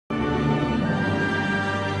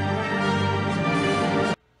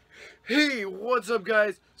Hey, what's up,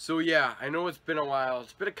 guys? So yeah, I know it's been a while.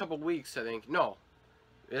 It's been a couple weeks, I think. No,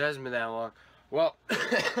 it hasn't been that long. Well,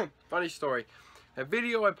 funny story. A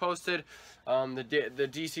video I posted, the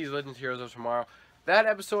DC's Legends Heroes of Tomorrow. That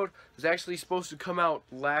episode was actually supposed to come out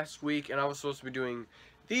last week, and I was supposed to be doing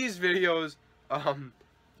these videos,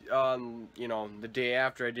 you know, the day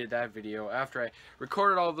after I did that video, after I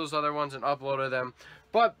recorded all those other ones and uploaded them.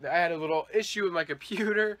 But I had a little issue with my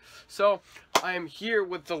computer, so I am here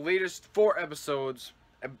with the latest four episodes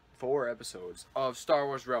of Star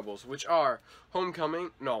Wars Rebels, which are Homecoming,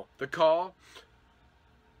 The Call,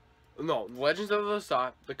 Legends of the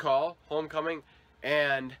Lasat, The Call, Homecoming,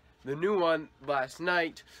 and the new one last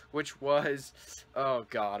night, which was, oh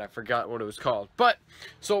god, I forgot what it was called. But,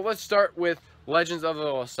 so let's start with Legends of the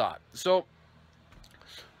Lasat. So,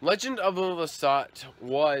 Legend of the Lasat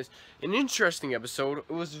was an interesting episode. It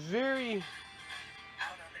was very,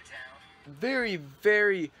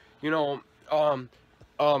 you know,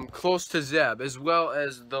 close to Zeb, as well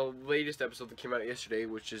as the latest episode that came out yesterday,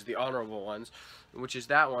 which is the Honorable Ones, which is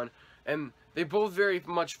that one. And they both very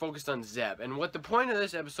much focused on Zeb. And what the point of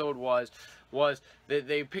this episode was that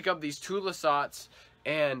they pick up these two Lasats,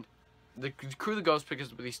 and the crew of the Ghost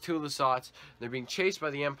picks up these two Lasats. They're being chased by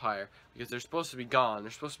the Empire because they're supposed to be gone.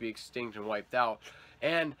 They're supposed to be extinct and wiped out.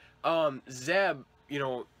 And Zeb, you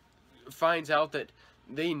know, finds out that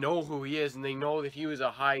they know who he is, and they know that he was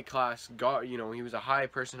a high class guard. You know, he was a high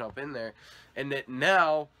person up in there, and that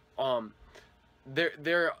now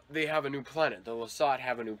they have a new planet. The Lasat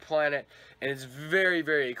have a new planet, and it's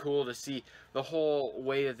very cool to see the whole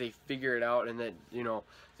way that they figure it out, and that, you know,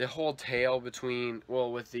 the whole tale between,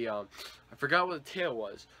 well, with the I forgot what the tale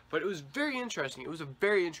was, but it was very interesting. It was a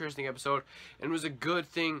very interesting episode, and it was a good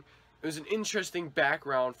thing. It was an interesting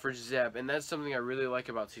background for Zeb, and that's something I really like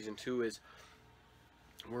about season 2 is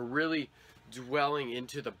we're really dwelling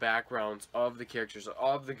into the backgrounds of the characters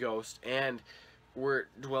of the Ghost, and we're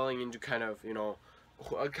dwelling into kind of, you know,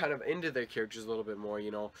 into their characters a little bit more, you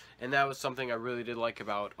know, and that was something I really did like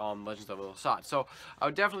about Legends of the Lasat. So I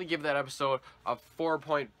would definitely give that episode a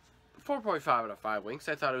 4.5 out of 5 winks.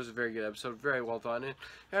 I thought it was a very good episode, very well done. It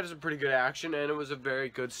had some pretty good action, and it was a very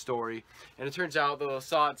good story. And it turns out the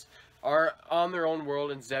Lasats are on their own world,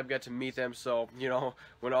 and Zeb got to meet them, so, you know,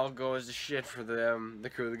 when all goes to shit for them, the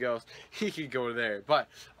crew of the Ghost, he could go there. But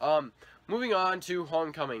moving on to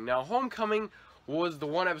Homecoming. Now, Homecoming was the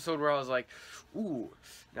one episode where I was like, ooh,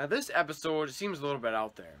 now this episode seems a little bit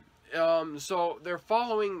out there. So they're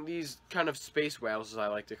following these kind of space whales, as I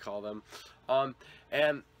like to call them,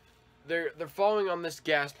 and they're following on this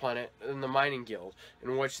gas planet in the mining guild,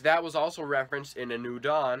 in which that was also referenced in A New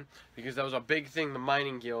Dawn, because that was a big thing, the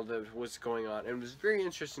mining guild, that was going on. And it was very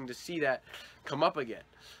interesting to see that come up again,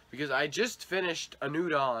 because I just finished A New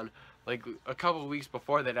Dawn like a couple of weeks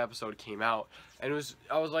before that episode came out, and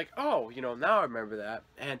I was like, oh, you know, now I remember that.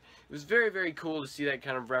 And it was very cool to see that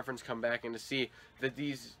kind of reference come back, and to see that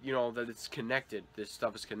these, you know, that it's connected, this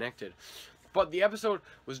stuff is connected. But the episode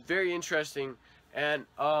was very interesting, and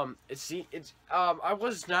I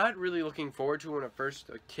was not really looking forward to it when it first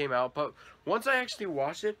came out, but once I actually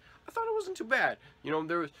watched it, I thought it wasn't too bad. You know,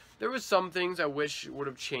 there was some things I wish would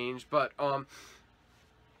have changed, but I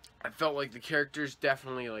felt like the characters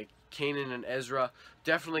definitely, like Kanan and Ezra,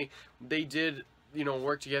 definitely they did, you know,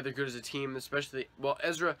 work together good as a team. Especially, well,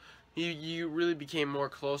 Ezra, he really became more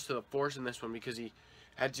close to the Force in this one, because he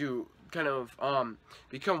had to kind of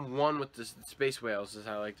become one with the space whales, as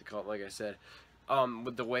I like to call it, like I said,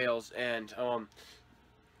 with the whales. And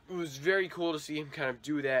it was very cool to see him kind of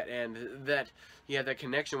do that, and that he had that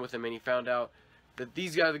connection with them, and he found out that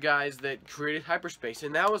these are the guys that created hyperspace,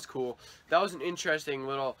 and that was cool. That was an interesting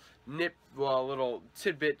little little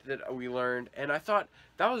tidbit that we learned, and I thought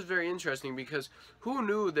that was very interesting, because who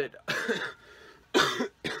knew that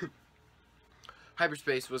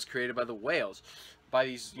hyperspace was created by the whales, by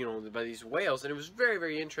these, you know, by these whales. And it was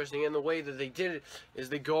very interesting. And the way that they did it is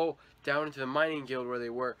they go down into the mining guild where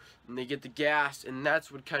they were, and they get the gas, and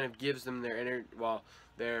that's what kind of gives them their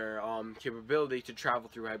capability to travel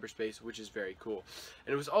through hyperspace, which is very cool.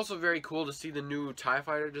 And it was also very cool to see the new TIE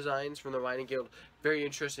fighter designs from the mining guild. Very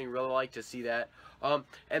interesting, really like to see that.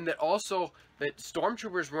 And that also that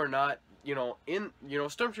stormtroopers were not,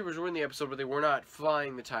 stormtroopers were in the episode, but they were not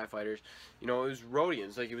flying the TIE fighters. You know, it was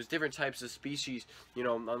Rhodians, like it was different types of species, you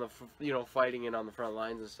know, on the, fighting and on the front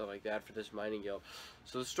lines and stuff like that for this mining guild.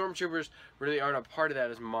 So the stormtroopers really aren't a part of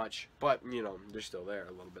that as much, but, you know, they're still there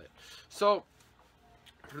a little bit. So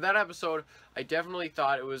for that episode, I definitely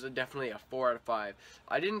thought it was definitely a 4 out of 5.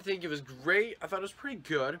 I didn't think it was great. I thought it was pretty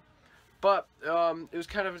good. But it was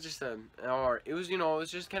kind of just it was, you know, it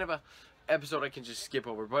was just kind of a episode I can just skip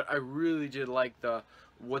over. But I really did like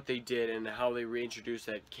what they did and how they reintroduced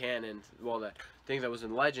that canon, well, that thing that was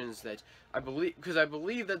in Legends, that I believe, because I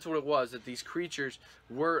believe that's what it was, that these creatures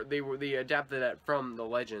they adapted that from the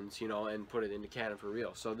Legends, you know, and put it into canon for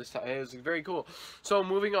real. So this time it was very cool. So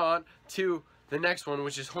moving on to the next one,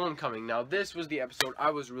 which is Homecoming. Now this was the episode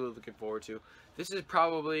I was really looking forward to. This is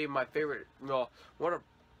probably my favorite, well, one of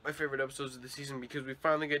my favorite episodes of the season, because we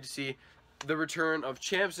finally get to see the return of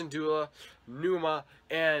Cham Syndulla, Numa,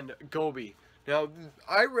 and Gobi. Now,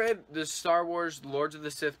 I read the Star Wars Lords of the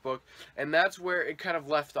Sith book, and that's where it kind of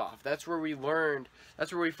left off. That's where we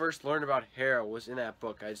first learned about Hera, was in that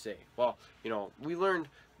book, I'd say. Well, you know, we learned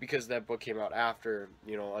because that book came out after,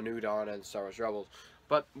 you know, A New Dawn and Star Wars Rebels.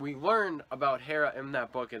 But we learned about Hera in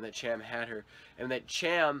that book, and that Cham had her, and that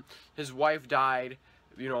Cham, his wife, died,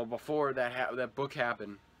 you know, before that book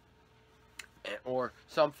happened, or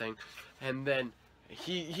something, and then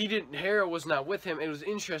Hera was not with him. It was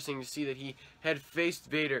interesting to see that he had faced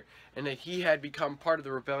Vader, and that he had become part of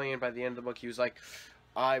the rebellion by the end of the book. He was like,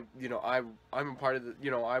 I'm a part of the,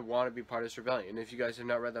 you know, I want to be part of this rebellion. And if you guys have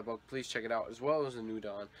not read that book, please check it out, as well as A New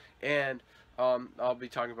Dawn. And I'll be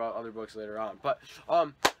talking about other books later on. But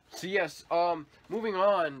so yes, moving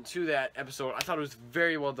on to that episode, I thought it was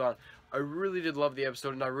very well done. I really did love the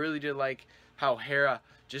episode, and I really did like how Hera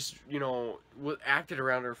just, you know, acted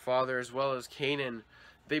around her father, as well as Kanan.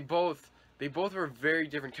 They both were very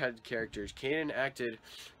different kind of characters. Kanan acted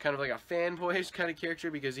kind of like a fanboyish kind of character,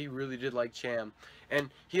 because he really did like Cham, and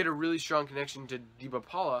he had a really strong connection to Deba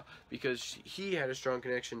Pala, because he had a strong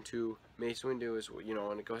connection to Mace Windu, as you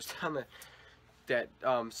know, and it goes down that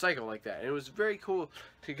cycle like that. And it was very cool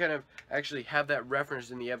to kind of actually have that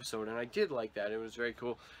reference in the episode, and I did like that. It was very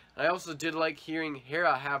cool. And I also did like hearing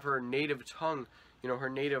Hera have her native tongue, you know, her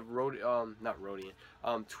native Twi'lek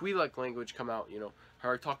language come out, you know,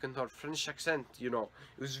 her talking to a French accent, you know.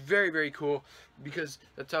 It was very, very cool, because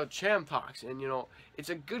that's how Cham talks, and, you know, it's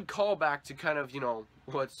a good callback to kind of, you know,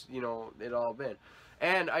 what's, you know, it all been.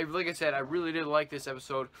 And like I said, I really did like this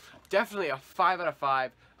episode. Definitely a 5 out of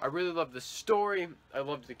 5. I really loved the story. I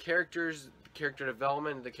loved the characters, the character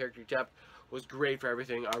development, the character depth was great for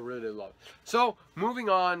everything. I really did love. So, moving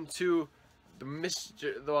on to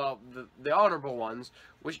the honorable ones,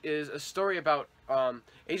 which is a story about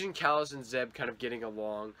Agent Kallus and Zeb kind of getting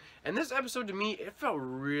along. And this episode, to me, it felt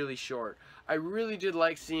really short. I really did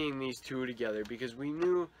like seeing these two together, because we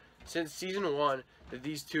knew since season 1 that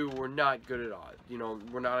these two were not good at all. You know,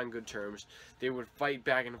 were not on good terms. They would fight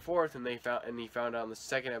back and forth, and he found out in the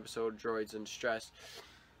second episode, Droids in Distress,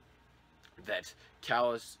 that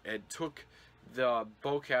Kallus had took the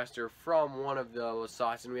bowcaster from one of the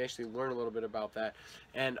Lasats, and we actually learn a little bit about that.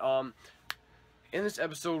 And in this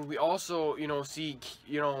episode, we also, you know, see,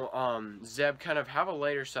 you know, Zeb kind of have a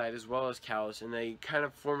lighter side, as well as Kallus, and they kind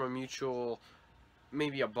of form a mutual,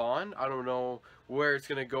 maybe a bond. I don't know where it's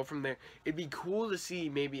gonna go from there. It'd be cool to see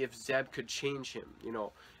maybe if Zeb could change him, you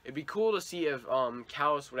know. It'd be cool to see if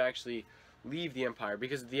Kallus would actually leave the Empire,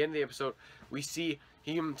 because at the end of the episode, we see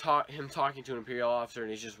him talking to an Imperial officer, and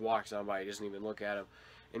he just walks on by. He doesn't even look at him,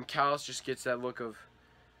 and Kallus just gets that look of,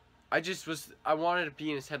 I wanted to be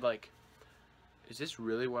in his head like, is this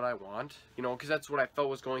really what I want? You know, because that's what I felt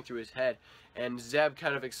was going through his head. And Zeb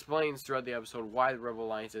kind of explains throughout the episode why the Rebel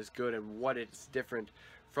Alliance is good and what it's different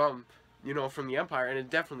from, you know, from the Empire. And it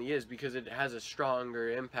definitely is, because it has a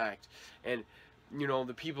stronger impact. And, you know,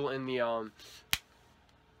 the people in the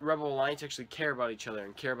Rebel Alliance actually care about each other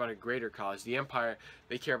and care about a greater cause. The Empire,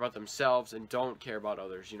 they care about themselves and don't care about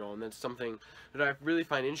others, you know, and that's something that I really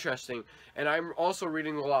find interesting. And I'm also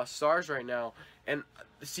reading The Lost Stars right now, and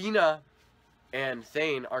Cena and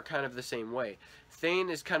Thane are kind of the same way. Thane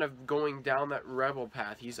is kind of going down that rebel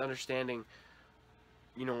path. He's understanding,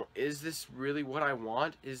 you know, is this really what I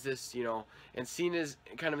want? Is this, you know, and Cena's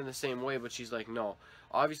kind of in the same way, but she's like, no.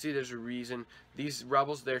 Obviously, there's a reason. These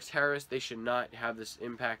rebels, they're terrorists. They should not have this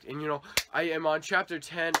impact. And, you know, I am on chapter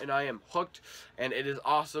 10, and I am hooked, and it is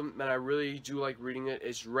awesome, and I really do like reading it.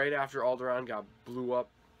 It's right after Alderaan got blew up.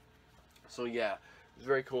 So, yeah, it's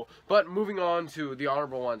very cool. But moving on to the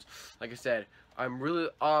honorable ones, like I said, I'm really,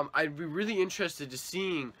 I'd be really interested to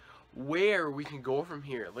seeing where we can go from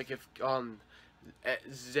here. Like, if,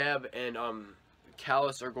 Zeb and,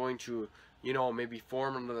 Kallus are going to, you know, maybe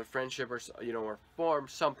form another friendship, or, you know, or form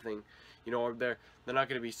something, you know, or they're not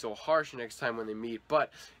going to be so harsh next time when they meet.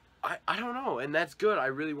 But I don't know, and that's good. I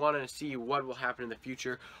really want to see what will happen in the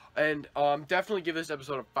future, and definitely give this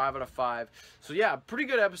episode a 5 out of 5. So yeah, pretty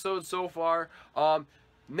good episode so far.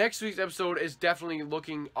 Next week's episode is definitely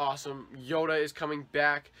looking awesome. Yoda is coming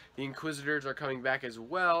back. The Inquisitors are coming back as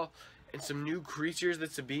well. And some new creatures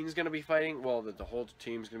that Sabine's going to be fighting. Well, the whole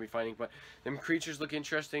team's going to be fighting. But them creatures look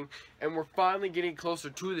interesting. And we're finally getting closer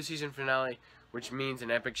to the season finale, which means an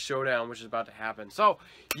epic showdown, which is about to happen. So,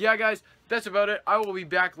 yeah, guys, that's about it. I will be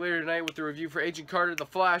back later tonight with the review for Agent Carter, The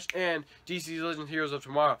Flash, and DC's Legend Heroes of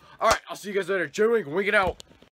Tomorrow. Alright, I'll see you guys later. J-Wink, wink it out.